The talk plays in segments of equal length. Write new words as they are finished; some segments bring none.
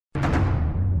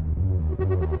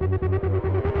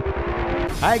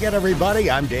Hi again, everybody.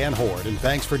 I'm Dan Horde, and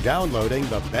thanks for downloading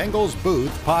the Bengals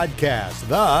Booth podcast,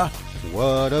 the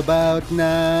What About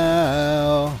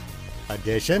Now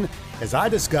edition, as I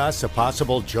discuss a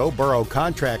possible Joe Burrow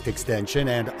contract extension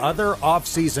and other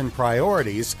offseason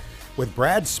priorities with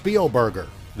Brad Spielberger,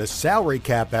 the salary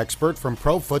cap expert from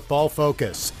Pro Football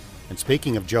Focus. And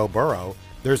speaking of Joe Burrow,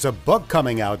 there's a book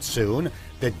coming out soon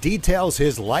that details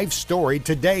his life story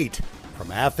to date,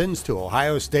 from Athens to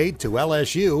Ohio State to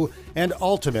LSU and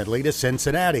ultimately to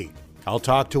Cincinnati. I'll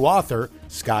talk to author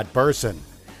Scott Burson.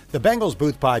 The Bengals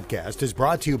Booth podcast is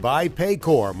brought to you by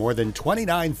Paycor. More than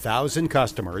 29,000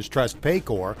 customers trust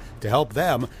Paycor to help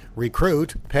them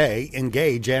recruit, pay,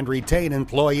 engage, and retain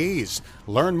employees.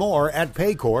 Learn more at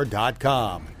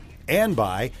paycor.com. And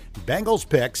by Bengals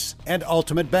Picks and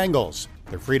Ultimate Bengals.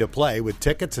 They're free to play with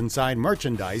tickets and signed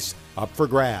merchandise up for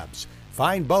grabs.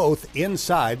 Find both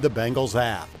inside the Bengals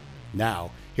app.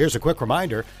 Now, here's a quick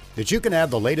reminder that you can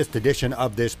have the latest edition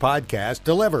of this podcast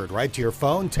delivered right to your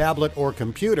phone, tablet, or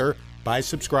computer by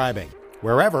subscribing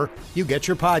wherever you get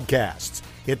your podcasts.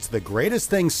 It's the greatest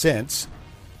thing since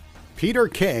Peter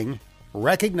King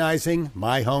recognizing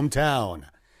my hometown.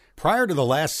 Prior to the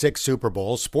last 6 Super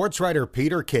Bowls, sports writer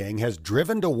Peter King has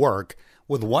driven to work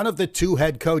with one of the 2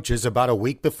 head coaches about a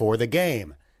week before the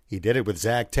game. He did it with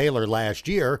Zach Taylor last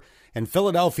year and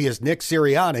Philadelphia's Nick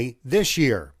Sirianni this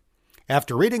year.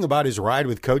 After reading about his ride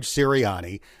with Coach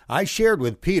Sirianni, I shared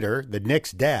with Peter that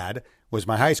Nick's dad was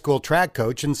my high school track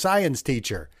coach and science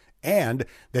teacher, and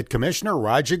that Commissioner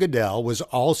Roger Goodell was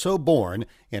also born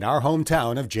in our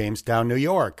hometown of Jamestown, New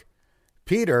York.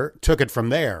 Peter took it from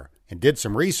there and did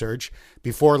some research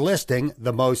before listing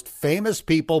the most famous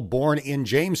people born in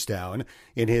Jamestown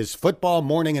in his Football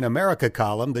Morning in America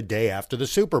column the day after the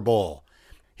Super Bowl.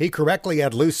 He correctly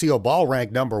had Lucille Ball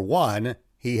ranked number 1.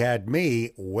 He had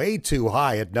me way too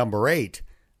high at number 8.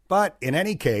 But in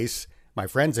any case, my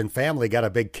friends and family got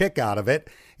a big kick out of it,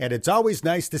 and it's always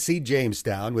nice to see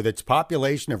Jamestown, with its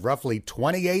population of roughly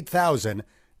 28,000,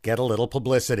 get a little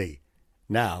publicity.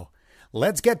 Now,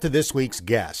 let's get to this week's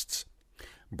guests.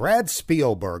 Brad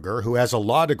Spielberger, who has a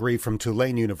law degree from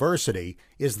Tulane University,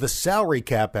 is the salary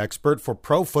cap expert for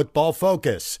Pro Football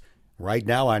Focus. Right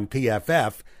now on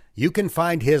PFF, you can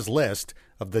find his list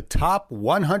of the top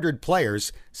 100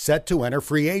 players set to enter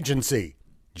free agency.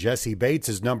 Jesse Bates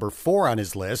is number 4 on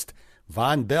his list,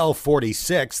 Von Bell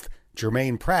 46th,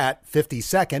 Jermaine Pratt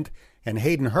 52nd, and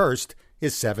Hayden Hurst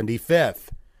is 75th.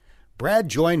 Brad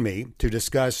joined me to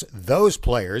discuss those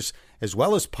players as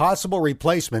well as possible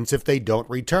replacements if they don't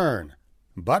return.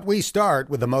 But we start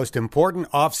with the most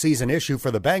important offseason issue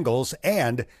for the Bengals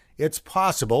and its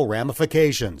possible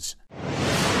ramifications.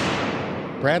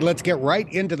 Brad, let's get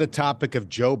right into the topic of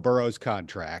Joe Burrow's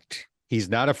contract. He's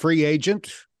not a free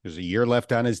agent. There's a year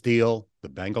left on his deal. The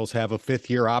Bengals have a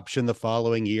 5th-year option the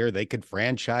following year. They could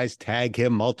franchise tag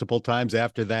him multiple times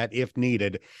after that if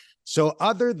needed. So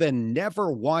other than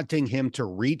never wanting him to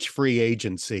reach free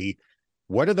agency,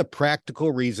 what are the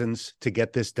practical reasons to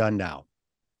get this done now?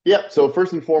 Yeah, so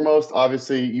first and foremost,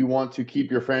 obviously, you want to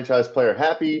keep your franchise player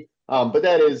happy. But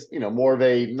that is, more of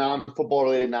a non-football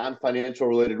related, non-financial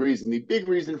related reason. The big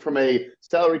reason from a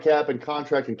salary cap and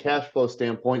contract and cash flow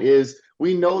standpoint is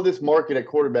we know this market at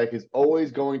quarterback is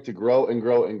always going to grow and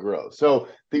grow and grow. So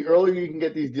the earlier you can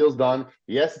get these deals done,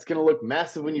 yes, it's going to look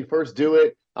massive when you first do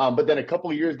it. But then a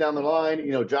couple of years down the line,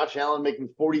 Josh Allen making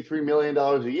 $43 million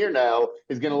a year now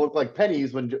is going to look like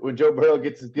pennies when Joe Burrow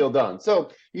gets his deal done. So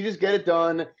you just get it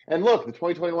done. And look, the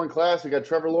 2021 class, we got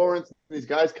Trevor Lawrence, these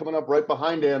guys coming up right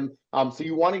behind him. So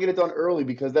you want to get it done early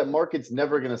because that market's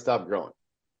never going to stop growing.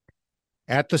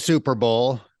 At the Super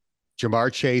Bowl,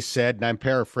 Ja'Marr Chase said, and I'm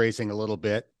paraphrasing a little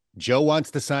bit, Joe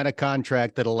wants to sign a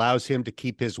contract that allows him to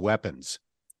keep his weapons.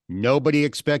 Nobody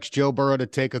expects Joe Burrow to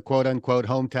take a quote-unquote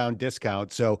hometown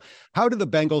discount. So how do the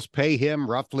Bengals pay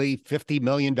him roughly $50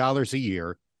 million a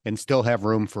year and still have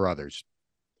room for others?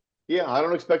 Yeah, I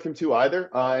don't expect him to either.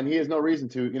 And he has no reason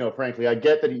to, frankly. I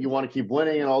get that you want to keep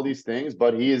winning and all these things,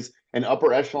 but he is an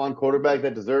upper echelon quarterback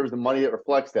that deserves the money that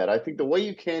reflects that. I think the way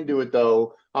you can do it,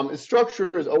 though, structure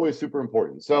is always super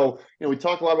important. So, we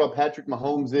talk a lot about Patrick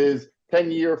Mahomes is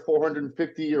 10-year,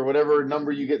 450 or whatever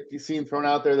number you get seen thrown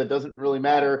out there that doesn't really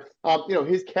matter.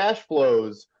 His cash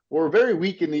flows were very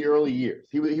weak in the early years.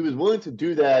 He was willing to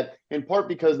do that in part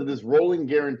because of this rolling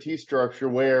guarantee structure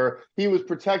where he was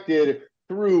protected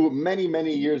through many,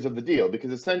 many years of the deal,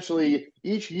 because essentially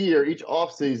each year, each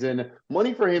offseason,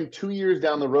 money for him 2 years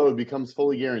down the road becomes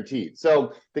fully guaranteed.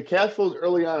 So the cash flows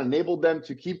early on enabled them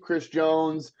to keep Chris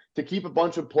Jones, to keep a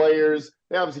bunch of players.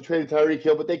 They obviously traded Tyreek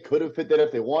Hill, but they could have fit that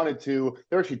if they wanted to.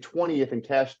 They're actually 20th in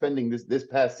cash spending this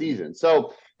past season.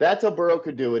 So that's how Burrow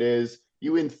could do it. Is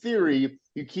you, in theory,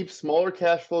 you keep smaller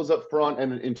cash flows up front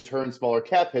and in turn smaller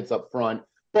cap hits up front.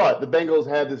 But the Bengals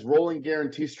have this rolling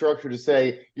guarantee structure to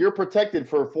say you're protected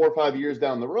for 4 or 5 years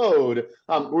down the road.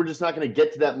 We're just not going to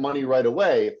get to that money right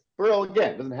away. Burrow,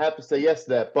 again, doesn't have to say yes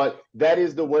to that, but that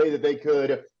is the way that they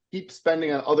could keep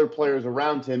spending on other players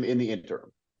around him in the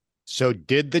interim. So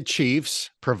did the Chiefs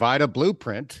provide a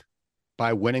blueprint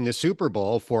by winning the Super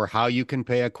Bowl for how you can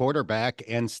pay a quarterback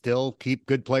and still keep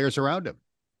good players around him?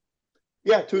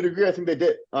 Yeah, to a degree, I think they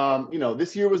did.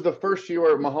 This year was the first year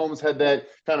where Mahomes had that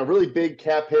kind of really big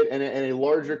cap hit and a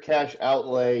larger cash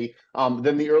outlay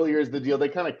than the early years of the deal. They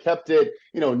kind of kept it,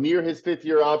 near his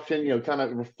fifth-year option, kind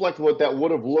of reflect what that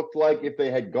would have looked like if they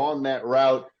had gone that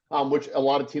route, which a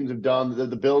lot of teams have done.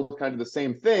 The Bills kind of the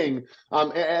same thing.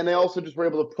 And they also just were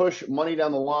able to push money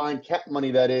down the line, cap money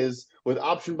that is, with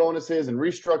option bonuses and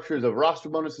restructures of roster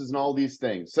bonuses and all these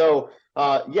things. So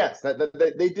yes, that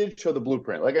they did show the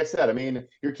blueprint. Like I said, I mean,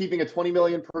 you're keeping a $20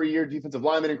 million per year defensive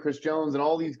lineman and Chris Jones and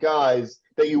all these guys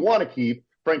that you want to keep.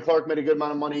 Frank Clark made a good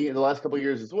amount of money in the last couple of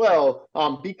years as well,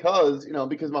 because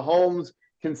Mahomes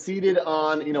conceded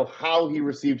on how he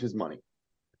received his money.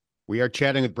 We are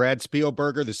chatting with Brad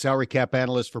Spielberger, the salary cap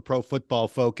analyst for Pro Football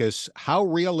Focus. How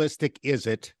realistic is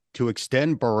it to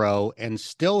extend Burrow and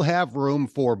still have room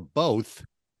for both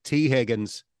Tee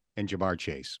Higgins and Ja'Marr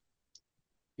Chase?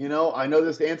 I know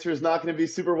this answer is not going to be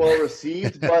super well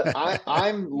received, but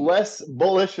I'm less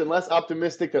bullish and less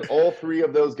optimistic that all three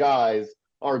of those guys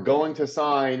are going to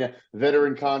sign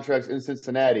veteran contracts in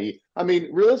Cincinnati. I mean,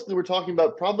 realistically, we're talking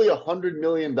about probably $100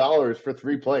 million for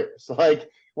three players. Like,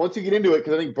 once you get into it,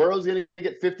 because I think Burrow's going to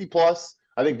get 50 plus.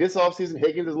 I think this offseason,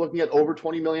 Higgins is looking at over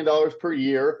 $20 million per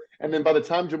year. And then by the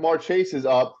time Ja'Marr Chase is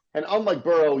up, and unlike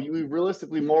Burrow, we've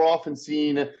realistically more often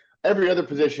seen every other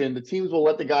position, the teams will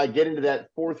let the guy get into that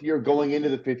fourth year going into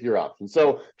the fifth year option.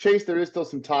 So Chase, there is still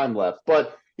some time left.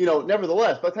 But,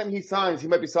 nevertheless, by the time he signs, he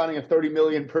might be signing a $30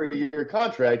 million per year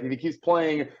contract if he keeps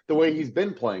playing the way he's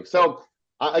been playing. So,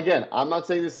 again, I'm not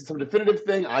saying this is some definitive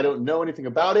thing. I don't know anything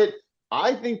about it.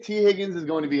 I think Tee Higgins is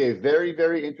going to be a very,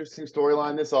 very interesting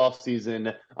storyline this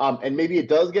offseason. And maybe it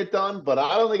does get done, but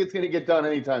I don't think it's going to get done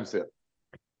anytime soon.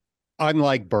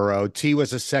 Unlike Burrow, T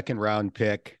was a second-round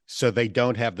pick, so they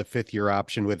don't have the fifth-year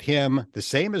option with him. The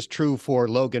same is true for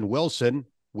Logan Wilson.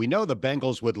 We know the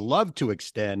Bengals would love to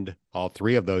extend all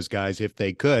three of those guys if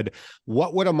they could.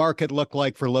 What would a market look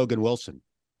like for Logan Wilson?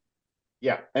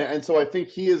 Yeah, and so I think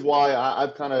he is why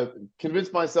I've kind of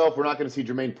convinced myself we're not going to see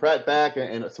Jermaine Pratt back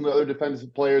and some of the other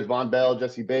defensive players, Von Bell,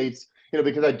 Jesse Bates,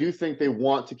 because I do think they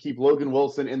want to keep Logan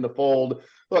Wilson in the fold.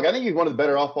 Look, I think he's one of the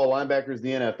better off-ball linebackers in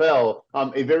the NFL,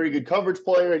 a very good coverage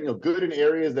player, good in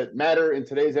areas that matter in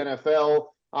today's NFL.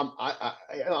 I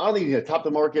don't think he's going to top the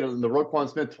market in the Roquan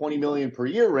Smith $20 million per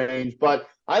year range, but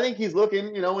I think he's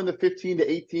looking, in the 15 to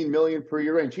 18 million per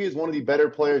year range. He is one of the better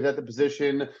players at the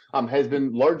position, has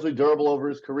been largely durable over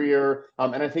his career.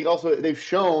 And I think also they've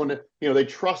shown, they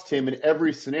trust him in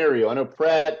every scenario. I know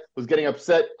Pratt was getting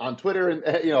upset on Twitter and,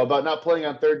 about not playing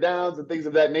on third downs and things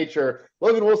of that nature.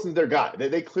 Logan Wilson's their guy.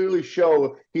 They clearly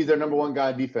show he's their number one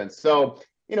guy in defense. So,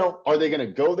 are they going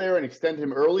to go there and extend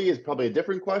him early is probably a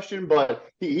different question, but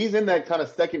he's in that kind of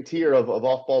second tier of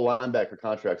off-ball linebacker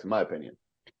contracts, in my opinion.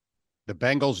 The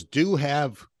Bengals do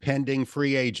have pending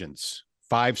free agents,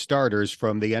 5 starters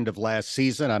from the end of last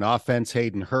season. On offense,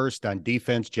 Hayden Hurst. On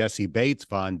defense, Jesse Bates,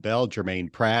 Von Bell,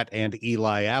 Jermaine Pratt, and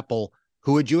Eli Apple.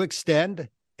 Who would you extend,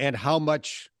 and how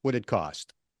much would it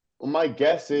cost? Well, my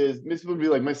guess is, this would be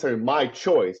like necessarily my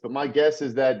choice, but my guess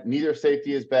is that neither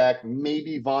safety is back,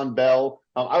 maybe Von Bell.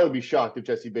 I would be shocked if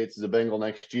Jesse Bates is a Bengal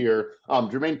next year.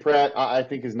 Jermaine Pratt, I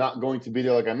think, is not going to be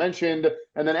there, like I mentioned.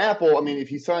 And then Apple, I mean, if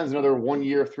he signs another 1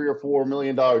 year, $3 or $4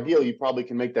 million deal, you probably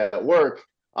can make that work.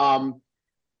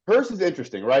 Hurst is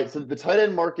interesting, right? So the tight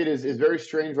end market is very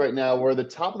strange right now, where the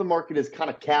top of the market is kind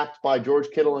of capped by George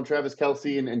Kittle and Travis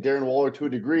Kelce and Darren Waller to a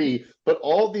degree. But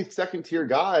all of these second-tier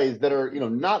guys that are,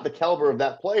 not the caliber of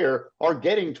that player are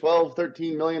getting $12,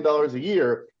 $13 million a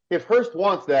year. If Hurst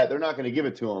wants that, they're not going to give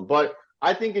it to him. But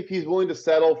I think if he's willing to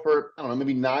settle for, I don't know,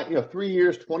 maybe 3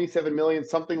 years, $27 million,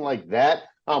 something like that,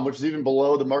 which is even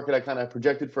below the market I kind of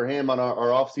projected for him on our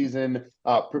offseason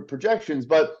projections.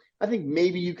 But I think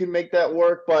maybe you can make that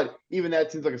work, but even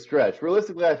that seems like a stretch.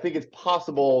 Realistically, I think it's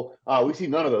possible we see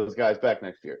none of those guys back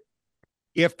next year.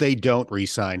 If they don't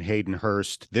re-sign Hayden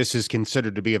Hurst, this is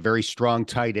considered to be a very strong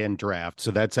tight end draft.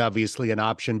 So that's obviously an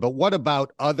option. But what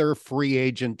about other free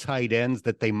agent tight ends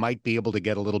that they might be able to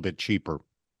get a little bit cheaper?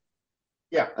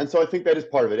 Yeah, and so I think that is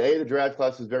part of it. A, the draft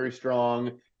class is very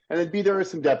strong, and then B, there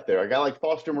is some depth there. A guy like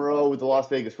Foster Moreau with the Las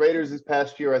Vegas Raiders this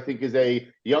past year, I think, is a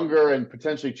younger and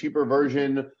potentially cheaper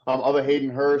version of a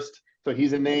Hayden Hurst. So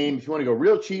he's a name. If you want to go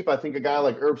real cheap, I think a guy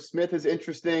like Irv Smith is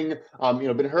interesting.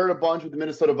 Been hurt a bunch with the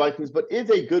Minnesota Vikings, but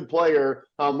is a good player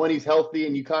when he's healthy.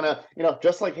 And you kind of,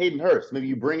 just like Hayden Hurst, maybe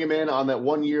you bring him in on that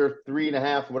 1 year,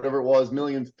 3.5, whatever it was,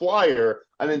 millions flyer,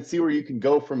 and then see where you can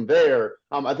go from there.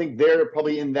 I think they're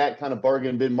probably in that kind of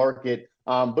bargain bin market,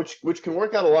 which can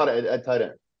work out a lot at tight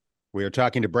end. We are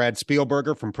talking to Brad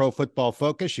Spielberger from Pro Football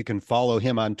Focus. You can follow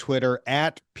him on Twitter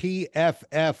at PFF_Brad.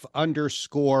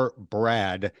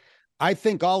 I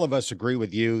think all of us agree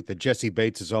with you that Jessie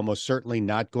Bates is almost certainly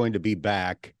not going to be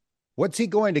back. What's he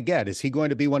going to get? Is he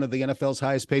going to be one of the NFL's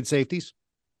highest paid safeties?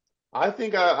 I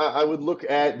think I would look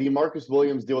at the Marcus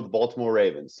Williams deal with the Baltimore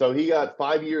Ravens. So he got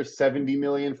 5 years, $70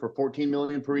 million for $14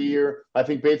 million per year. I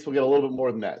think Bates will get a little bit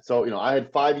more than that. So, I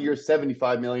had 5 years,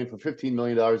 $75 million for $15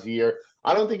 million a year.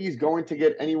 I don't think he's going to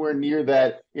get anywhere near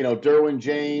that, Derwin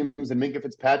James and Minkah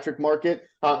Fitzpatrick market.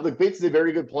 Look, Bates is a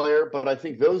very good player, but I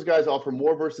think those guys offer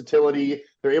more versatility.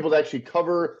 They're able to actually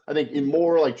cover, I think, in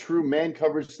more like true man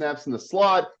coverage snaps in the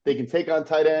slot. They can take on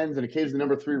tight ends and occasionally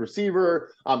number 3 receiver.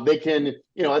 They can,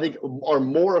 I think, are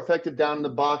more effective down in the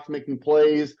box, making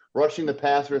plays, rushing the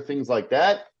passer, things like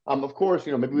that. Of course,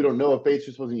 maybe we don't know if Bates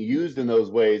just wasn't used in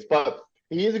those ways, but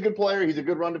he is a good player. He's a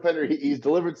good run defender. He's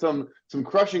delivered some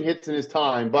crushing hits in his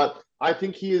time, but I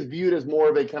think he is viewed as more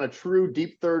of a kind of true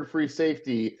deep third free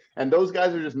safety. And those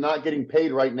guys are just not getting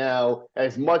paid right now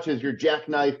as much as your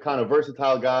jackknife kind of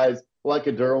versatile guys like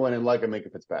a Derwin and like a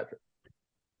Minkah Fitzpatrick.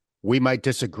 We might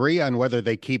disagree on whether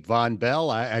they keep Von Bell.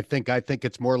 I think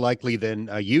it's more likely than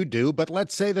you do, but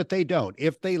let's say that they don't.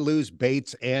 If they lose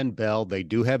Bates and Bell, they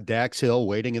do have Dax Hill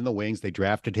waiting in the wings. They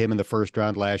drafted him in the first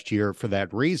round last year for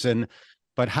that reason.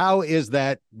 But how is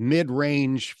that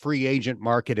mid-range free agent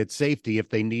market at safety if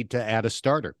they need to add a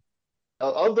starter?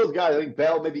 Of those guys, I think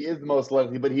Bell maybe is the most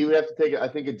likely, but he would have to take, I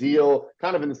think, a deal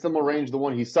kind of in the similar range to the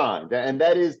one he signed. And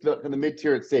that is the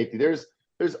mid-tier at safety. There's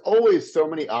always so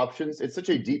many options. It's such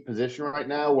a deep position right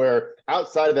now where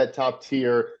outside of that top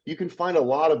tier, you can find a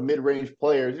lot of mid-range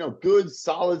players, good,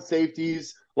 solid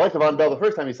safeties, like Von Bell the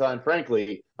first time he signed,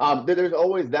 frankly. There's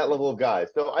always that level of guys.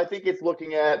 So I think it's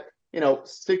looking at,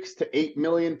 6 to 8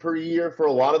 million per year for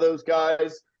a lot of those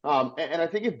guys. And I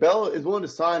think if Bell is willing to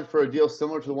sign for a deal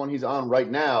similar to the one he's on right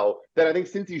now, then I think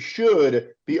since he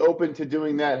should be open to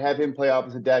doing that, have him play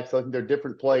opposite Dax. So I think they're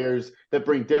different players that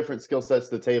bring different skill sets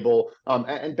to the table.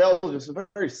 And Bell is just a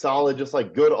very solid, just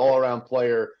like good all-around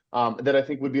player that I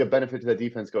think would be a benefit to that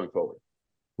defense going forward.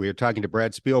 We are talking to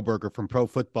Brad Spielberger from Pro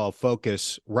Football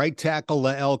Focus. Right tackle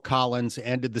La'el Collins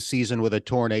ended the season with a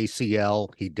torn ACL.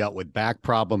 He dealt with back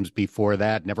problems before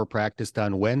that, never practiced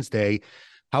on Wednesday.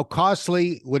 How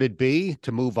costly would it be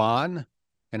to move on?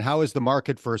 And how is the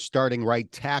market for a starting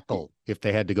right tackle if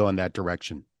they had to go in that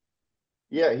direction?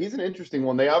 Yeah, he's an interesting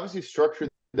one. They obviously structured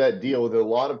that deal with a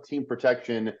lot of team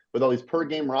protection with all these per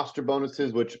game roster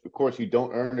bonuses, which of course you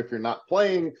don't earn if you're not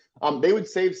playing. They would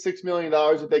save $6 million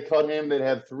if they cut him. They'd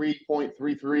have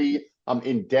 3.33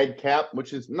 in dead cap,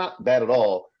 which is not bad at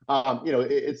all.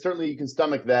 It's certainly you can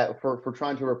stomach that for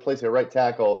trying to replace a right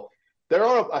tackle. There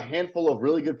are a handful of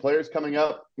really good players coming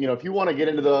up. If you want to get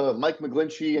into the Mike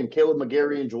McGlinchey and Caleb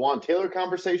McGarry and Jawan Taylor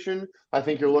conversation, I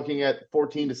think you're looking at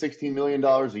 $14 to $16 million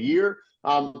a year,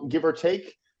 give or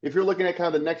take. If you're looking at kind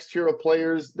of the next tier of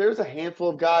players, there's a handful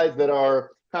of guys that are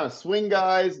kind of swing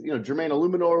guys. Jermaine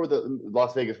Illuminor with the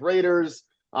Las Vegas Raiders.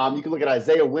 You can look at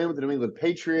Isaiah Wynn with the New England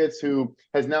Patriots, who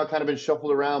has now kind of been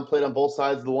shuffled around, played on both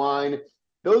sides of the line.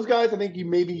 Those guys, I think you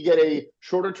maybe get a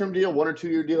shorter term deal, 1 or 2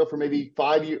 year deal for maybe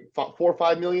 4 or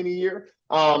 5 million a year.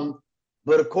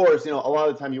 But of course, a lot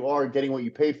of the time you are getting what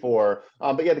you pay for.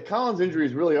 But yeah, the Collins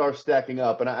injuries really are stacking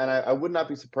up, and I would not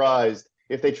be surprised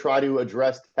if they try to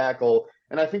address tackle.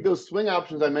 And I think those swing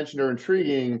options I mentioned are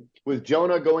intriguing, with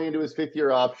Jonah going into his 5th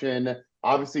year option.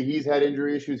 Obviously, he's had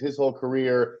injury issues his whole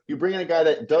career. You bring in a guy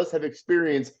that does have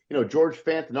experience, George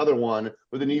Fant, another one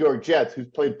with the New York Jets, who's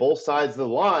played both sides of the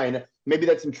line. Maybe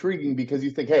that's intriguing because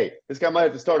you think, hey, this guy might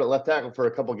have to start at left tackle for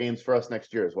a couple games for us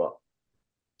next year as well.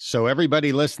 So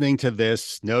everybody listening to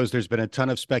this knows there's been a ton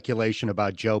of speculation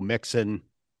about Joe Mixon.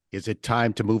 Is it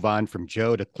time to move on from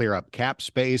Joe to clear up cap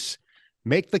space?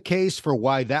 Make the case for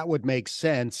why that would make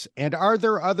sense. And are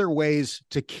there other ways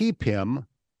to keep him,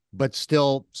 but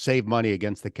still save money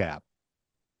against the cap?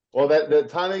 Well, the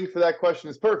timing for that question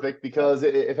is perfect because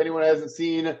if anyone hasn't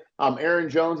seen, Aaron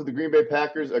Jones of the Green Bay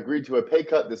Packers agreed to a pay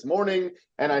cut this morning,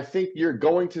 and I think you're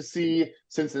going to see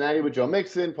Cincinnati with Joe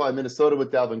Mixon, probably Minnesota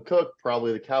with Dalvin Cook,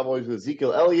 probably the Cowboys with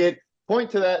Ezekiel Elliott, point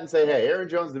to that and say, hey, Aaron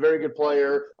Jones is a very good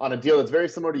player on a deal that's very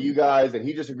similar to you guys, and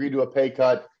he just agreed to a pay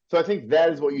cut. So I think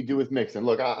that is what you do with Mixon.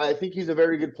 Look, I think he's a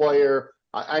very good player.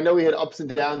 I know he had ups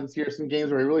and downs this year, some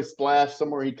games where he really splashed,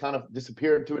 somewhere he kind of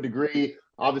disappeared to a degree.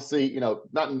 Obviously,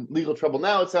 not in legal trouble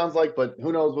now, it sounds like, but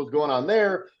who knows what's going on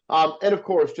there. And of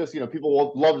course, just, people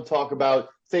will love to talk about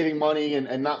saving money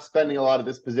and not spending a lot of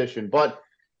this position. But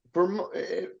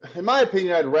in my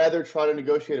opinion, I'd rather try to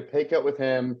negotiate a pay cut with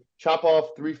him, chop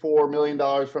off $3-4 million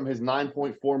from his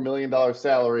 $9.4 million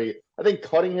salary. I think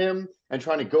cutting him and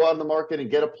trying to go out in the market and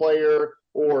get a player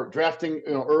or drafting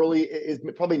early is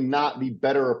probably not the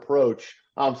better approach.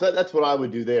 So that's what I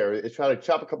would do there, is try to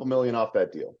chop a couple million off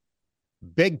that deal.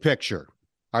 Big picture,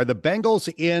 are the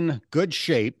Bengals in good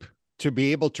shape to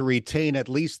be able to retain at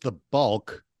least the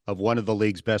bulk of one of the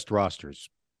league's best rosters?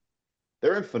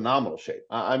 They're in phenomenal shape.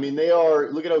 I mean, they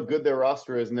are. Look at how good their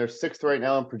roster is, and they're sixth right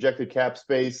now in projected cap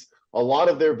space. A lot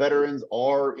of their veterans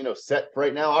are, set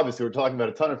right now. Obviously, we're talking about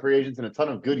a ton of free agents and a ton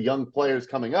of good young players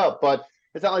coming up, but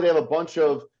it's not like they have a bunch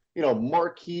of,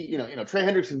 marquee, Trey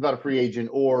Hendrickson's not a free agent,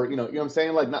 or, you know what I'm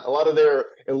saying? Like, not a lot of their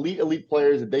elite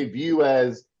players that they view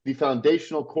as the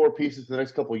foundational core pieces for the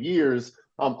next couple of years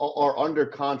are under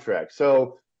contract.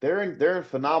 So they're in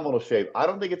phenomenal shape. I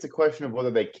don't think it's a question of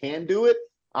whether they can do it.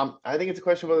 I think it's a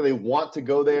question of whether they want to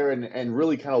go there and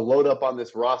really kind of load up on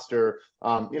this roster.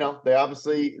 They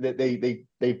obviously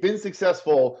they've been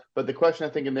successful, but the question I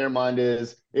think in their mind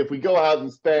is, if we go out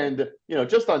and spend,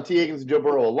 just on T. Higgins and Joe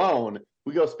Burrow alone,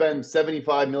 we go spend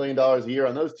 $75 million a year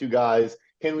on those two guys,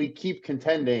 can we keep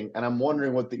contending? And I'm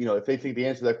wondering if they think the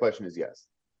answer to that question is yes.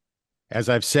 As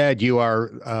I've said, you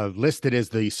are listed as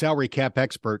the salary cap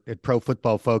expert at Pro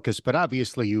Football Focus, but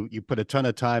obviously you put a ton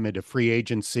of time into free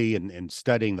agency and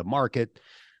studying the market.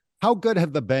 How good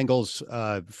have the Bengals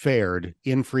fared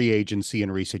in free agency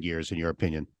in recent years, in your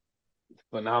opinion?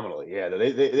 Phenomenally, yeah.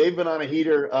 They've been on a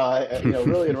heater,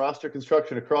 really in roster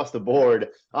construction across the board.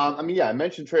 I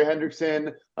mentioned Trey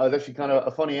Hendrickson. It's actually kind of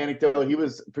a funny anecdote. He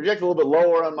was projected a little bit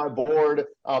lower on my board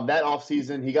that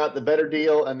offseason. He got the better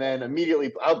deal and then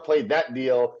immediately outplayed that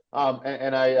deal.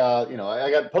 And I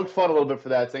got poked fun a little bit for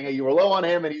that, saying, hey, you were low on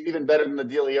him and he's even better than the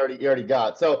deal he already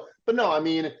got. So, but no,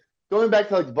 going back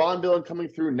to like Von Miller coming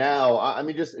through now,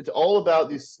 it's all about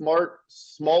these smart,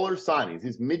 smaller signings,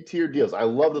 these mid-tier deals. I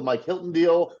love the Mike Hilton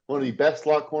deal, one of the best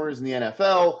slot corners in the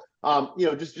NFL.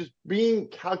 Just being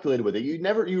calculated with it.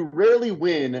 You rarely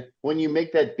win when you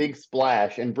make that big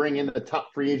splash and bring in the top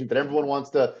free agent that everyone wants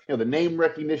to, the name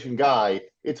recognition guy.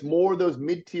 It's more those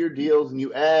mid-tier deals, and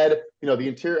you add, the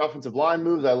interior offensive line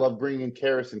moves. I love bringing in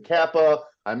Karras and Kappa.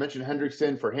 I mentioned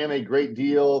Hendrickson, for him, a great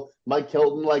deal. Mike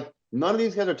Hilton, none of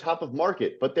these guys are top of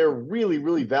market, but they're really,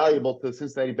 really valuable to the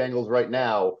Cincinnati Bengals right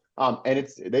now. And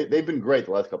they've been great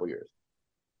the last couple of years.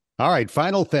 All right,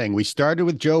 final thing. We started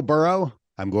with Joe Burrow.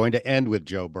 I'm going to end with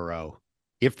Joe Burrow.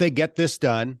 If they get this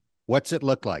done, what's it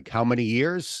look like? How many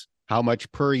years? How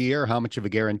much per year? How much of a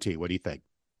guarantee? What do you think?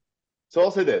 So I'll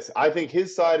say this. I think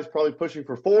his side is probably pushing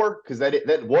for 4, because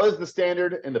that was the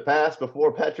standard in the past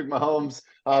before Patrick Mahomes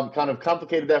kind of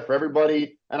complicated that for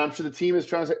everybody. And I'm sure the team is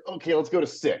trying to say, okay, let's go to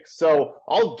 6. So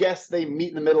I'll guess they meet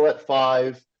in the middle at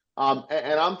 5. And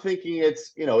I'm thinking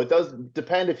it's, it does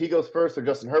depend if he goes first or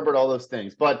Justin Herbert, all those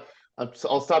things. But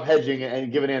I'll stop hedging and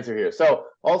give an answer here. So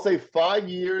I'll say 5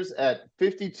 years at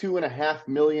 $52.5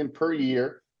 million per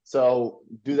year. So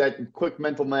do that quick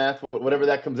mental math, whatever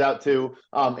that comes out to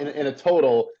in a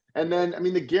total. And then,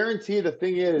 the guarantee, the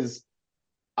thing is,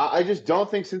 I just don't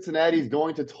think Cincinnati is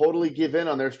going to totally give in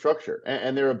on their structure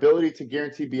and their ability to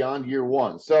guarantee beyond year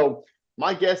 1. So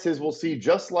my guess is we'll see,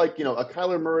 just like, a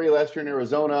Kyler Murray last year in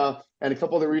Arizona and a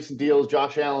couple of the recent deals,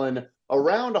 Josh Allen,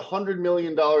 around $100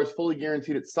 million fully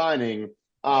guaranteed at signing.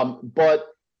 But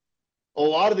a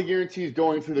lot of the guarantees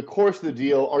going through the course of the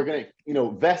deal are going to,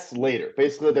 vest later.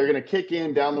 Basically, they're going to kick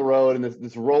in down the road in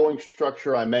this rolling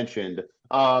structure I mentioned.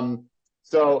 And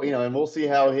we'll see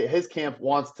how his camp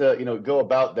wants to, go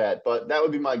about that. But that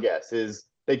would be my guess, is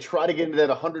they try to get into that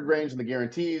 100 range in the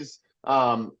guarantees.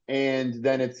 And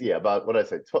then it's, about what I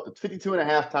said,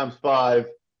 52.5 times 5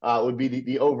 would be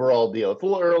the overall deal. It's a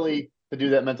little early to do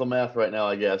that mental math right now,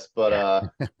 I guess,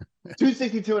 but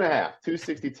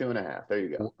 262.5. There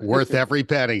you go. Worth every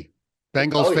penny.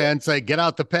 Bengals fans say, get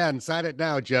out the pen. Sign it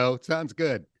now, Joe. Sounds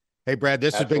good. Hey, Brad,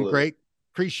 this has been great.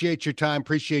 Appreciate your time.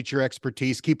 Appreciate your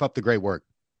expertise. Keep up the great work.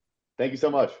 Thank you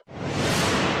so much.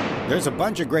 There's a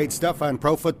bunch of great stuff on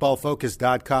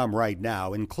ProFootballFocus.com right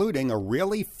now, including a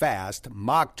really fast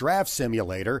mock draft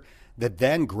simulator that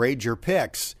then grades your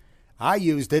picks. I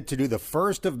used it to do the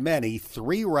first of many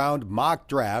 3-round mock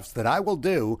drafts that I will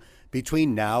do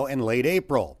between now and late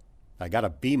April. I got a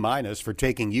B- for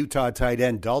taking Utah tight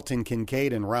end Dalton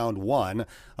Kincaid in round 1,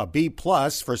 a B+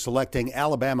 for selecting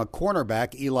Alabama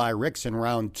cornerback Eli Ricks in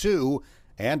round 2,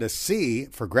 and a C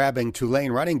for grabbing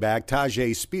Tulane running back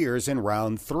Tyjae Spears in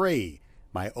round 3.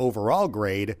 My overall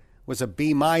grade was a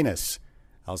B-.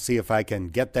 I'll see if I can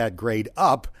get that grade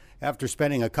up after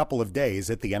spending a couple of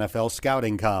days at the NFL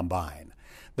Scouting Combine.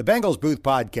 The Bengals Booth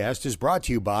Podcast is brought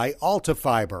to you by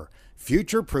AltaFiber,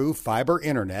 future-proof fiber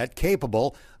internet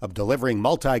capable of delivering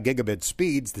multi-gigabit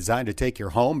speeds designed to take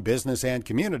your home, business, and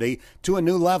community to a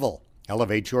new level.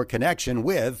 Elevate your connection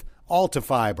with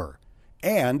AltaFiber.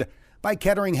 And by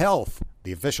Kettering Health,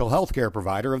 the official healthcare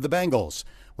provider of the Bengals.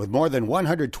 With more than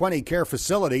 120 care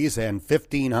facilities and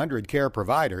 1,500 care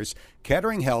providers,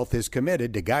 Kettering Health is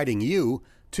committed to guiding you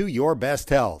to your best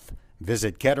health.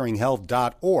 Visit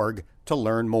ketteringhealth.org to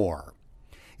learn more.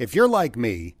 If you're like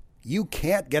me, you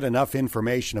can't get enough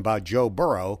information about Joe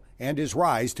Burrow and his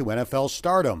rise to NFL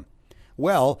stardom.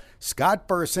 Well, Scott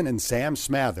Burson and Sam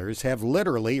Smathers have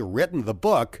literally written the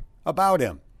book about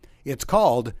him. It's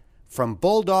called From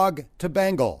Bulldog to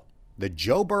Bengal, the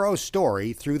Joe Burrow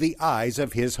story through the eyes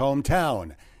of his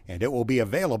hometown, and it will be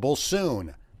available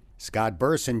soon. Scott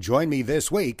Burson joined me this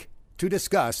week to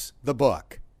discuss the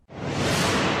book.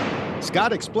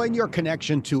 Scott, explain your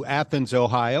connection to Athens,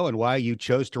 Ohio, and why you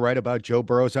chose to write about Joe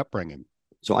Burrow's upbringing.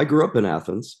 So I grew up in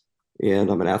Athens, and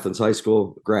I'm an Athens High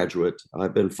School graduate.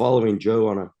 I've been following Joe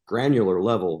on a granular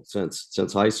level since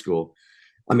high school.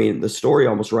 I mean, the story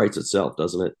almost writes itself,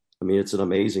 doesn't it? I mean, it's an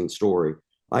amazing story.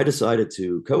 I decided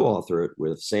to co-author it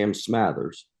with Sam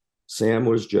Smathers. Sam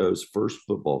was Joe's first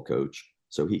football coach.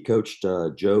 So he coached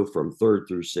Joe from 3rd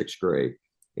through 6th grade.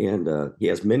 And he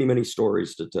has many, many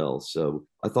stories to tell. So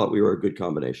I thought we were a good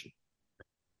combination.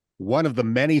 One of the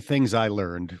many things I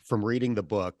learned from reading the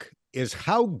book is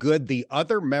how good the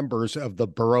other members of the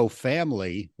Burrow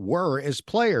family were as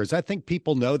players. I think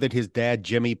people know that his dad,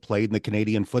 Jimmy, played in the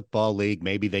Canadian Football League.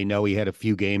 Maybe they know he had a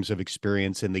few games of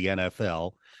experience in the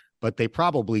NFL, but they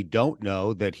probably don't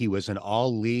know that he was an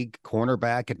all-league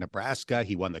cornerback at Nebraska.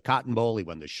 He won the Cotton Bowl. He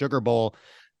won the Sugar Bowl.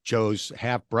 Joe's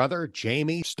half-brother,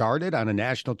 Jamie, started on a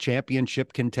national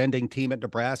championship contending team at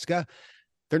Nebraska.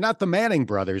 They're not the Manning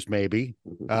brothers, maybe,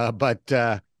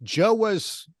 but Joe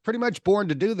was pretty much born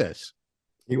to do this.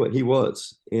 He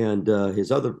was. And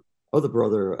his other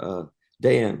brother,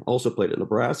 Dan, also played at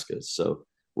Nebraska. So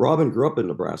Robin grew up in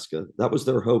Nebraska. That was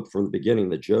their hope from the beginning,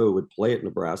 that Joe would play at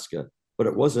Nebraska, but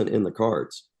it wasn't in the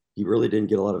cards. He really didn't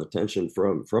get a lot of attention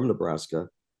from Nebraska.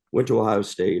 Went to Ohio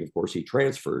State. Of course, he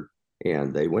transferred.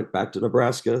 And they went back to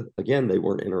Nebraska. Again, they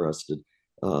weren't interested.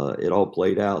 It all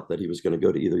played out that he was going to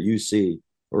go to either UC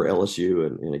or LSU.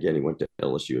 And again, he went to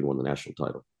LSU and won the national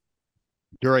title.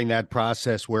 During that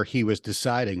process where he was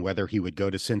deciding whether he would go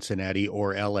to Cincinnati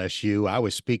or LSU, I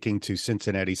was speaking to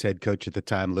Cincinnati's head coach at the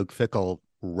time, Luke Fickell,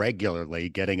 regularly,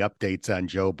 getting updates on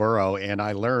Joe Burrow. And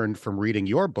I learned from reading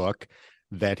your book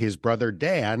that his brother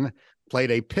Dan played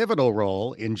a pivotal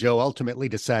role in Joe ultimately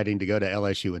deciding to go to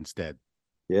LSU instead.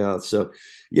 Yeah. So,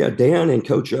 Dan and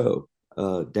Coach O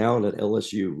down at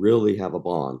LSU really have a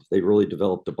bond. They really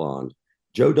developed a bond.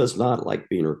 Joe does not like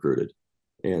being recruited.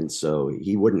 And so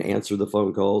he wouldn't answer the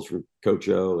phone calls from Coach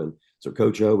O. And so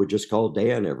Coach O would just call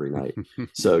Dan every night.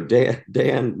 So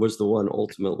Dan was the one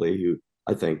ultimately who,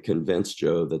 I think, convinced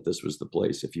Joe that this was the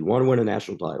place. If you want to win a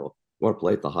national title, you want to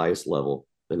play at the highest level,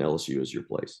 then LSU is your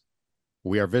place.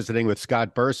 We are visiting with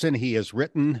Scott Burson. He has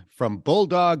written From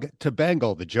Bulldog to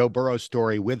Bengal, the Joe Burrow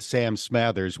story with Sam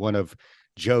Smathers, one of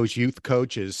Joe's youth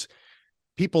coaches.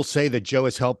 People say that Joe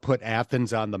has helped put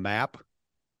Athens on the map.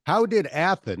 How did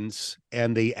Athens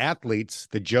and the athletes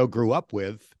that Joe grew up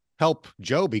with help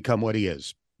Joe become what he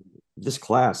is? This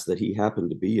class that he happened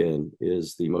to be in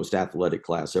is the most athletic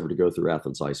class ever to go through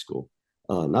Athens High School.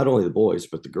 Not only the boys,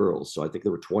 but the girls. So I think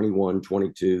there were 21,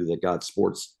 22 that got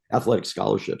sports athletic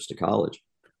scholarships to college.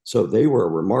 So they were a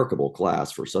remarkable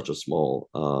class for such a small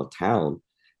town.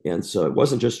 And so it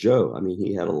wasn't just Joe. I mean,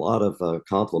 he had a lot of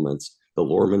compliments. The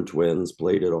Lorman twins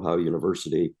played at Ohio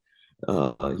University.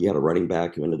 He had a running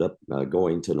back who ended up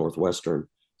going to Northwestern.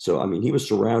 So, I mean, he was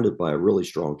surrounded by a really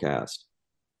strong cast.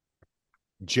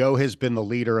 Joe has been the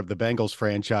leader of the Bengals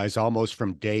franchise almost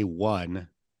from day one.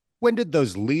 When did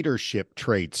those leadership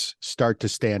traits start to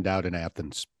stand out in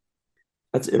Athens?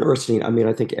 That's interesting. I mean,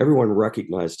 I think everyone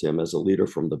recognized him as a leader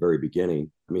from the very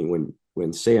beginning. I mean,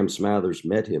 when Sam Smathers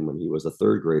met him when he was a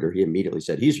third grader, he immediately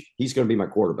said he's going to be my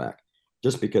quarterback,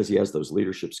 just because he has those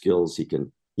leadership skills. He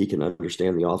can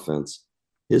understand the offense.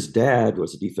 His dad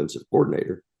was a defensive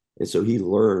coordinator, and so he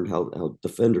learned how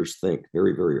defenders think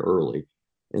very, very early,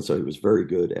 and so he was very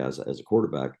good as a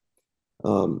quarterback.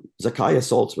 Zakiya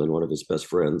Saltzman, one of his best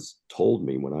friends, told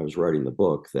me when I was writing the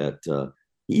book that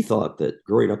he thought that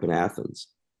growing up in Athens,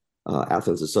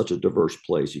 Athens is such a diverse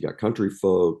place. You got country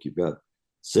folk, you've got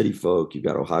city folk, you've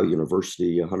got Ohio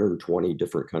University, 120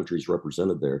 different countries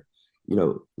represented there. You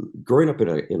know, growing up in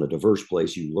a diverse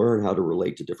place, you learn how to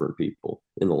relate to different people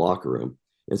in the locker room.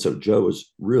 And so Joe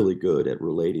is really good at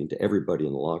relating to everybody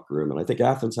in the locker room. And I think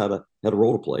Athens had a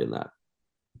role to play in that.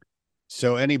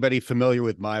 So anybody familiar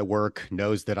with my work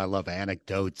knows that I love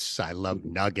anecdotes, I love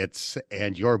nuggets,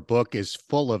 and your book is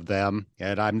full of them.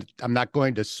 And I'm not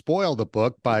going to spoil the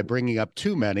book by bringing up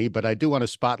too many, but I do want to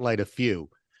spotlight a few.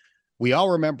 We all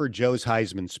remember Joe's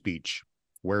Heisman speech,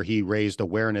 where he raised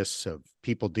awareness of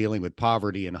people dealing with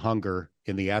poverty and hunger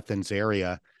in the Athens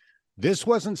area. This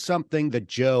wasn't something that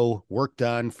Joe worked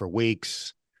on for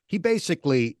weeks. He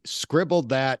basically scribbled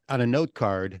that on a note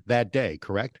card that day,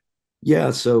 correct?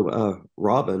 Yeah, so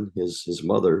Robin, his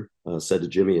mother, said to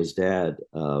Jimmy, his dad,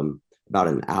 about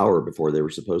an hour before they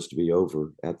were supposed to be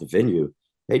over at the venue,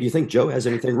 "Hey, do you think Joe has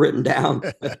anything written down?"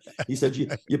 He said,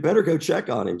 "You better go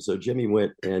check on him." So Jimmy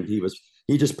went, and he was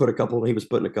putting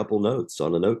a couple notes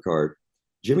on a note card.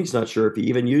 Jimmy's not sure if he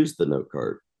even used the note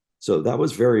card. So that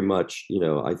was very much,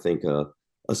 I think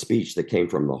a speech that came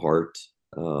from the heart.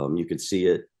 You could see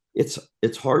it.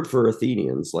 It's hard for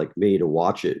Athenians like me to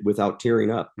watch it without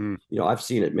tearing up. I've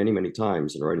seen it many, many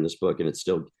times in writing this book, and it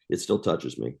still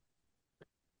touches me.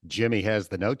 Jimmy has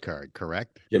the note card,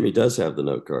 correct? Jimmy does have the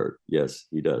note card. Yes,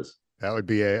 he does. That would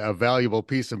be a valuable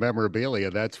piece of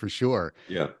memorabilia, that's for sure.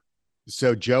 Yeah.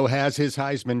 So Joe has his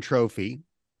Heisman Trophy.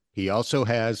 He also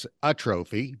has a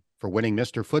trophy for winning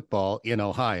Mr. Football in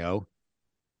Ohio.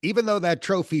 Even though that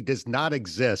trophy does not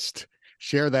exist,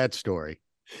 share that story.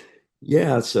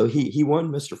 Yeah, so he won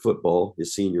Mr. Football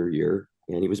his senior year,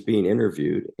 and he was being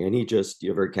interviewed, and he just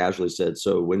very casually said,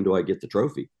 "So when do I get the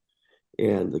trophy?"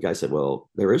 And the guy said, "Well,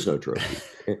 there is no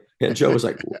trophy." And Joe was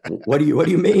like, "What do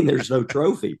you mean there's no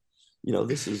trophy?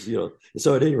 This is."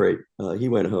 So at any rate, he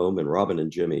went home, and Robin and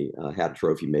Jimmy had a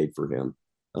trophy made for him.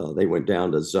 They went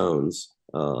down to Zones,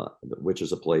 which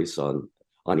is a place on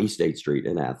East 8th Street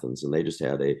in Athens, and they just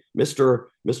had a Mr.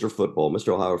 Football, Mr.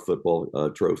 Ohio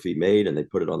Football trophy made, and they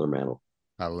put it on their mantle.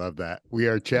 I love that. We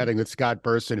are chatting with Scott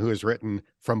Burson, who has written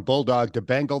From Bulldog to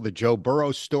Bengal, the Joe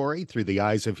Burrow story through the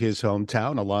eyes of his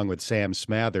hometown, along with Sam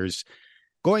Smathers.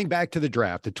 Going back to the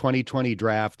draft, the 2020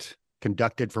 draft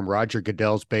conducted from Roger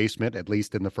Goodell's basement, at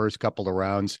least in the first couple of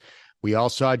rounds. We all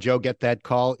saw Joe get that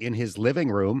call in his living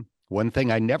room. One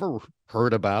thing I never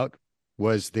heard about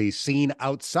was the scene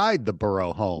outside the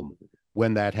Burrow home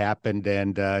when that happened.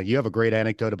 And you have a great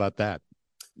anecdote about that.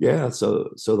 Yeah,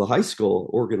 so the high school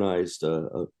organized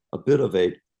a bit of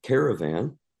a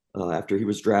caravan after he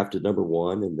was drafted number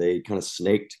one, and they kind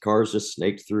of cars just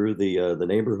snaked through the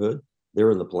neighborhood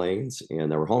there in the plains,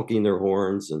 and they were honking their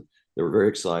horns, and they were very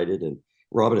excited. And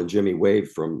Robin and Jimmy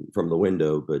waved from the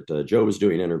window, but Joe was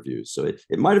doing interviews, so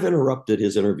it might have interrupted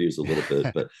his interviews a little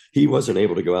bit, but he wasn't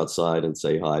able to go outside and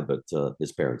say hi, but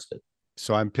his parents did.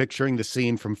 So I'm picturing the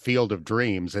scene from Field of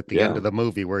Dreams at the end of the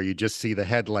movie where you just see the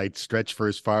headlights stretch for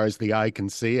as far as the eye can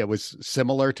see. It was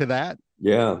similar to that?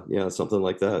 Yeah, something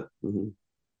like that. Mm-hmm.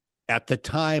 At the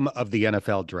time of the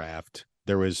NFL draft,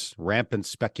 there was rampant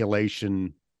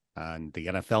speculation on the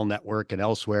NFL Network and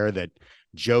elsewhere that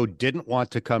Joe didn't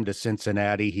want to come to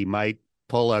Cincinnati. He might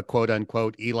pull a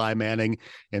quote-unquote Eli Manning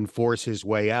and force his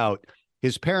way out.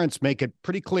 His parents make it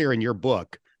pretty clear in your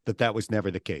book that that was never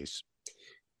the case.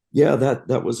 Yeah,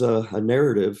 that was a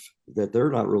narrative that they're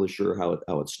not really sure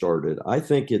how it started. I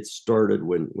think it started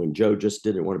when Joe just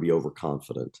didn't want to be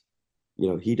overconfident.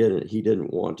 He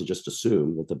didn't want to just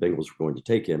assume that the Bengals were going to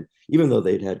take him, even though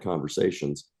they'd had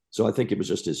conversations. So I think it was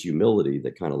just his humility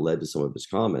that kind of led to some of his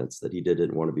comments, that he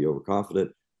didn't want to be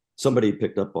overconfident. Somebody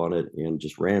picked up on it and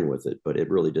just ran with it, but it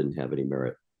really didn't have any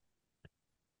merit.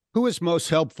 Who was most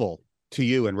helpful to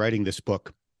you in writing this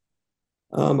book?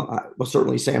 Well,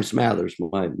 certainly Sam Smathers,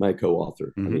 my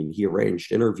co-author. Mm-hmm. I mean, he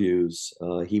arranged interviews.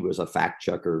 He was a fact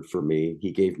checker for me.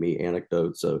 He gave me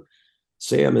anecdotes. So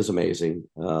Sam is amazing.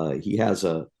 He has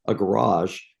a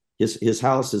garage. His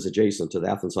house is adjacent to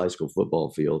the Athens High School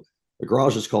football field. The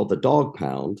garage is called the Dog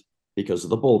Pound because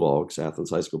of the Bulldogs, Athens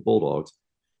High School Bulldogs.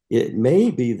 It may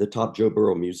be the top Joe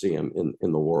Burrow museum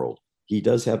in the world. he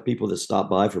does have people that stop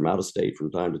by from out of state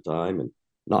from time to time and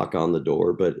knock on the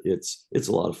door, but it's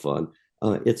a lot of fun.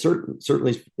 It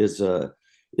certainly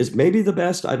is maybe the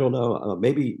best. I don't know.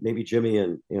 Maybe Jimmy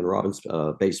and Robin's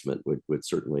basement would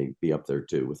certainly be up there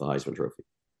too with the Heisman Trophy.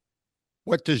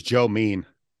 What does Joe mean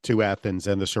to Athens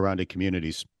and the surrounding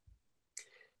communities?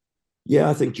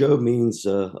 Yeah, I think Joe means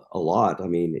a lot. I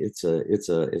mean, it's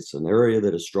an area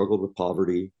that has struggled with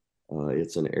poverty.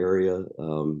 It's an area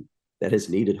that has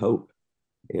needed hope,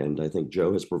 and I think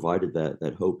Joe has provided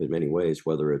that hope in many ways,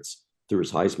 whether it's through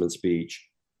his Heisman speech,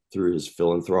 through his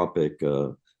philanthropic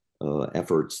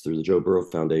efforts, through the Joe Burrow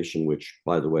Foundation, which,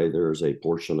 by the way, there is a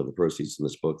portion of the proceeds in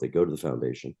this book that go to the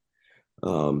foundation.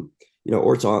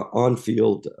 Or it's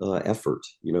on-field effort,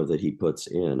 that he puts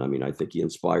in. I mean, I think he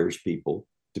inspires people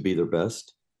to be their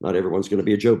best. Not everyone's going to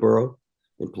be a Joe Burrow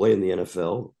and play in the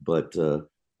NFL, but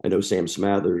I know Sam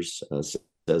Smathers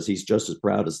says he's just as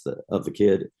proud of the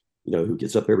kid, who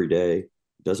gets up every day,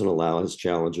 doesn't allow his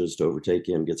challenges to overtake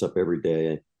him, gets up every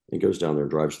day and goes down there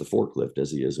and drives the forklift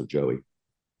as he is of Joey.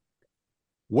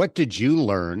 What did you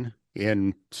learn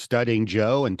in studying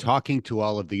Joe and talking to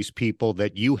all of these people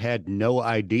that you had no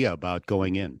idea about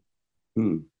going in?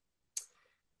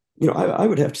 I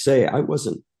would have to say I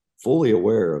wasn't fully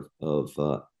aware of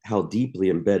how deeply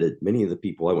embedded many of the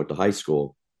people I went to high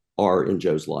school are in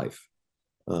Joe's life.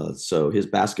 So his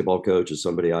basketball coach is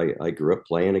somebody I grew up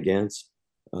playing against.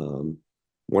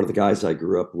 One of the guys I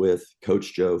grew up with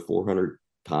coached Joe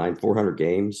 400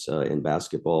 games in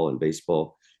basketball and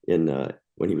baseball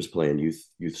when he was playing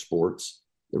youth sports.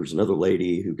 There was another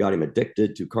lady who got him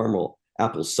addicted to caramel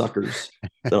apple suckers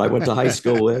that I went to high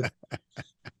school with.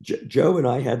 Joe and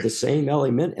I had the same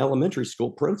elementary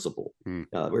school principal. We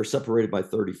were separated by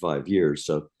 35 years.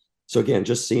 So again,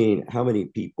 just seeing how many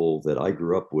people that I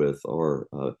grew up with are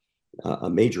a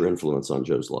major influence on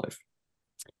Joe's life.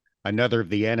 Another of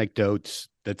the anecdotes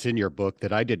that's in your book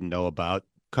that I didn't know about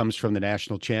comes from the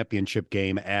national championship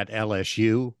game at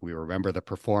LSU. We remember the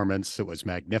performance. It was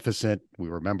magnificent. We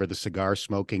remember the cigar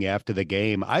smoking after the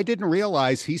game. I didn't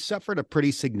realize he suffered a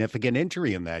pretty significant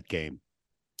injury in that game.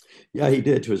 Yeah, he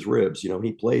did, to his ribs.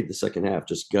 He played the second half,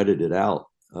 just gutted it out.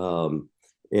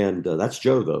 And that's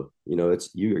Joe, though. It's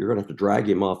you're going to have to drag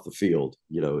him off the field.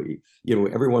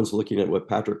 Everyone's looking at what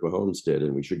Patrick Mahomes did,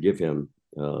 and we should give him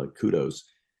kudos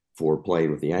for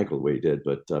playing with the ankle the way he did.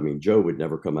 But I mean, Joe would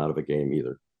never come out of a game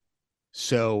either.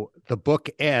 So the book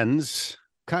ends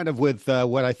kind of with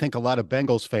what I think a lot of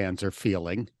Bengals fans are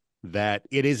feeling, that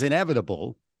it is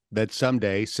inevitable that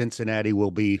someday Cincinnati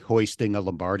will be hoisting a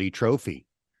Lombardi trophy.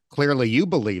 Clearly, you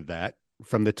believe that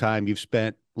from the time you've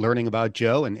spent learning about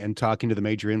Joe and talking to the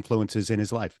major influences in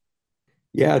his life.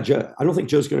 Yeah, Joe, I don't think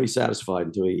Joe's going to be satisfied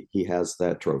until he has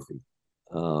that trophy.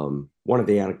 One of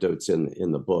the anecdotes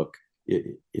in the book,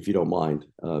 if you don't mind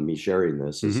me sharing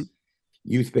this, is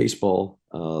youth baseball.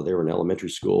 They were in elementary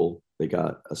school. They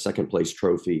got a second place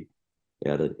trophy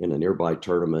in a nearby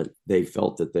tournament. They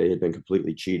felt that they had been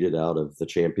completely cheated out of the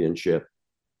championship.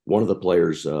 One of the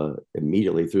players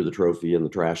immediately threw the trophy in the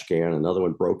trash can. Another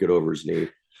one broke it over his knee.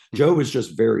 Joe was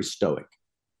just very stoic,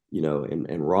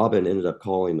 and Robin ended up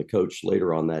calling the coach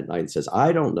later on that night and says,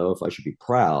 I don't know if I should be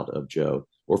proud of Joe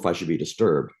or if I should be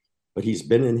disturbed, but he's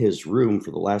been in his room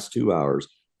for the last 2 hours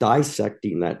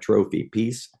dissecting that trophy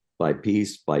piece by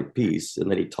piece by piece,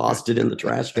 and then he tossed it in the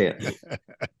trash can.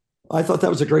 I thought that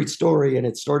was a great story, and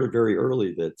it started very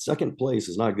early that second place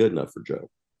is not good enough for Joe.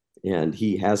 And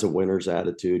he has a winner's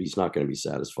attitude. He's not going to be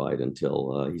satisfied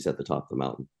until he's at the top of the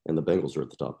mountain, and the Bengals are at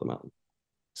the top of the mountain.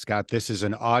 Scott, this is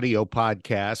an audio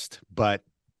podcast, but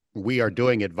we are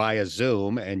doing it via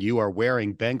Zoom, and you are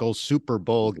wearing Bengals Super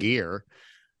Bowl gear.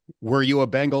 Were you a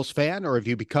Bengals fan, or have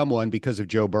you become one because of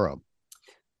Joe Burrow?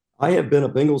 I have been a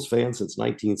Bengals fan since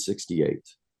 1968.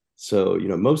 So,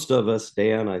 most of us,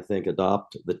 Dan, I think,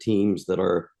 adopt the teams that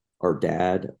our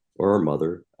dad or our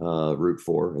mother root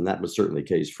for, and that was certainly the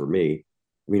case for me.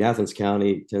 I mean, Athens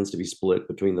County tends to be split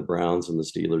between the Browns and the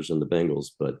Steelers and the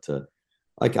Bengals, but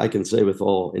I can say with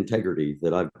all integrity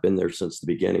that I've been there since the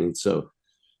beginning. So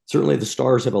certainly the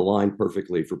stars have aligned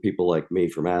perfectly for people like me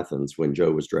from Athens when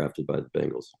Joe was drafted by the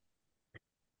Bengals.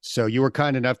 So you were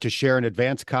kind enough to share an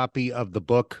advance copy of the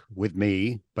book with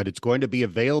me, but it's going to be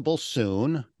available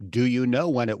soon. Do you know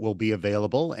when it will be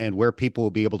available and where people will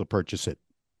be able to purchase it?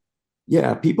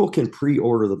 Yeah, people can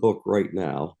pre-order the book right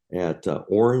now at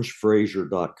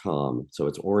orangefraser.com. So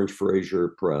it's Orange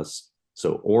Fraser Press.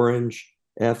 So Orange,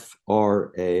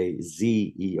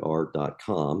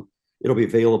 FRAZER.com. It'll be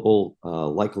available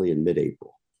likely in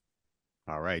mid-April.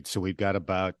 All right. So we've got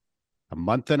about a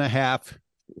month and a half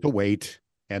to wait,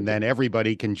 And then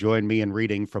everybody can join me in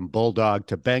reading From Bulldog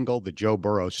to Bengal, the Joe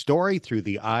Burrow story through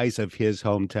the eyes of his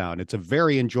hometown. It's a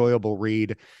very enjoyable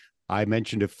read. I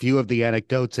mentioned a few of the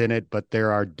anecdotes in it, but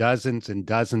there are dozens and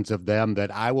dozens of them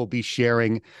that I will be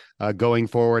sharing going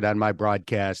forward on my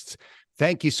broadcasts.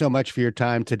 Thank you so much for your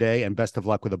time today, and best of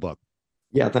luck with the book.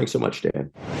 Yeah, thanks so much,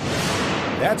 Dan.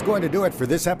 That's going to do it for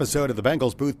this episode of the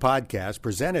Bengals Booth Podcast,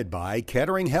 presented by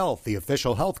Kettering Health, the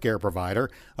official healthcare provider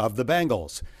of the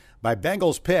Bengals. By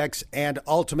Bengals Picks and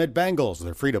Ultimate Bengals.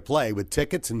 They're free to play with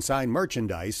tickets and signed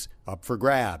merchandise up for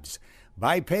grabs.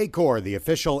 By Paycor, the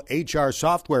official HR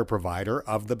software provider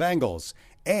of the Bengals.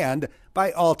 And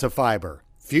by AltaFiber,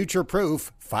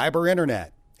 future-proof fiber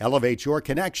internet. Elevate your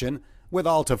connection with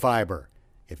AltaFiber.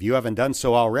 If you haven't done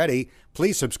so already,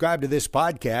 please subscribe to this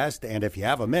podcast, and if you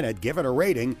have a minute, give it a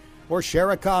rating or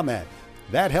share a comment.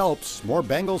 That helps more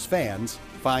Bengals fans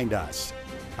find us.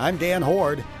 I'm Dan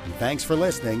Hoard, and thanks for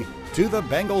listening to the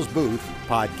Bengals Booth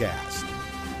Podcast.